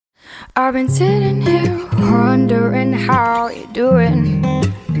I've been sitting here wondering how you're doing.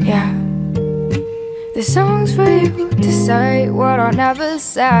 Yeah, this song's for you to say what I never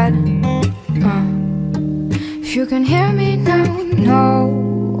said. If you can hear me now,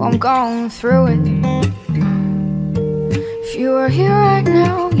 know I'm going through it. If you were here right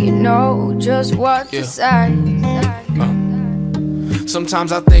now, you know just what to say.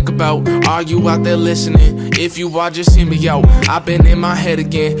 Sometimes I think about, are you out there listening? If you are, just hear me out. I've been in my head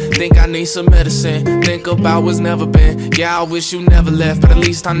again, think I need some medicine. Think about what's never been. Yeah, I wish you never left, but at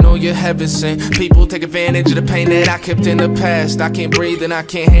least I know you're heaven sent. People take advantage of the pain that I kept in the past. I can't breathe and I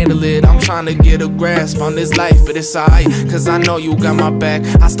can't handle it. I'm trying to get a grasp on this life, but it's alright, cause I know you got my back.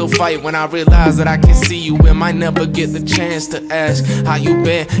 I still fight when I realize that I can see you and might never get the chance to ask how you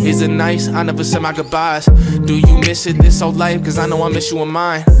been. Is it nice? I never said my goodbyes. Do you miss it this whole life? Cause I know I miss you in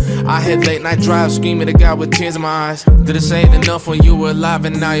mine. I had late night drives screaming at God with tears in my eyes. Did it say enough when you were alive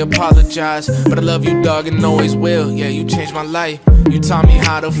and I apologize? But I love you, dog, and always will. Yeah, you changed my life. You taught me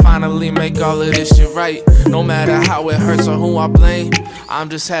how to finally make all of this shit right. No matter how it hurts or who I blame, I'm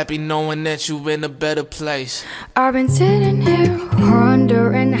just happy knowing that you're in a better place. I've been sitting here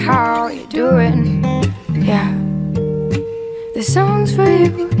wondering how you're doing. Yeah, this song's for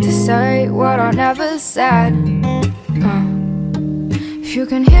you to say what I never said. If you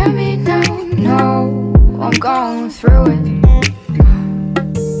can hear me now, know I'm going through it.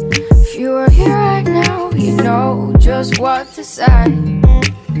 If you were here right now, you know just what to say.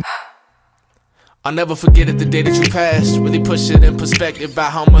 I'll never forget it, the day that you passed. Really push it in perspective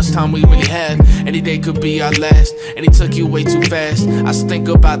about how much time we really have. Any day could be our last, and it took you way too fast. I still think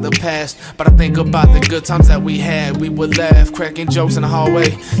about the past, but I think about the good times that we had. We would laugh, cracking jokes in the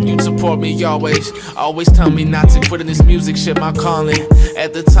hallway. You'd support me always. Always tell me not to quit in this music shit, my calling.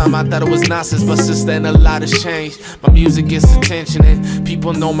 At the time I thought it was nonsense, but since then a lot has changed. My music gets attention and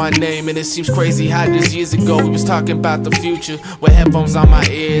people know my name. And it seems crazy how just years ago we was talking about the future, with headphones on my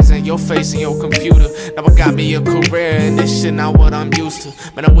ears and your face and your computer. Now I got me a career and this shit not what I'm used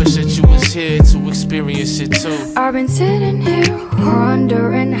to. Man, I wish that you was here to experience it too. I've been sitting here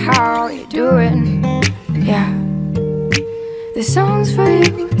wondering how you're doing. Yeah, this song's for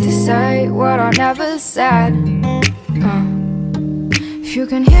you to say what I never said. If you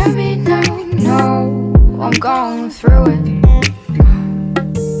can hear me now, know I'm going through it.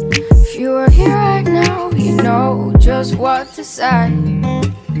 If you were here right now, you know just what to say.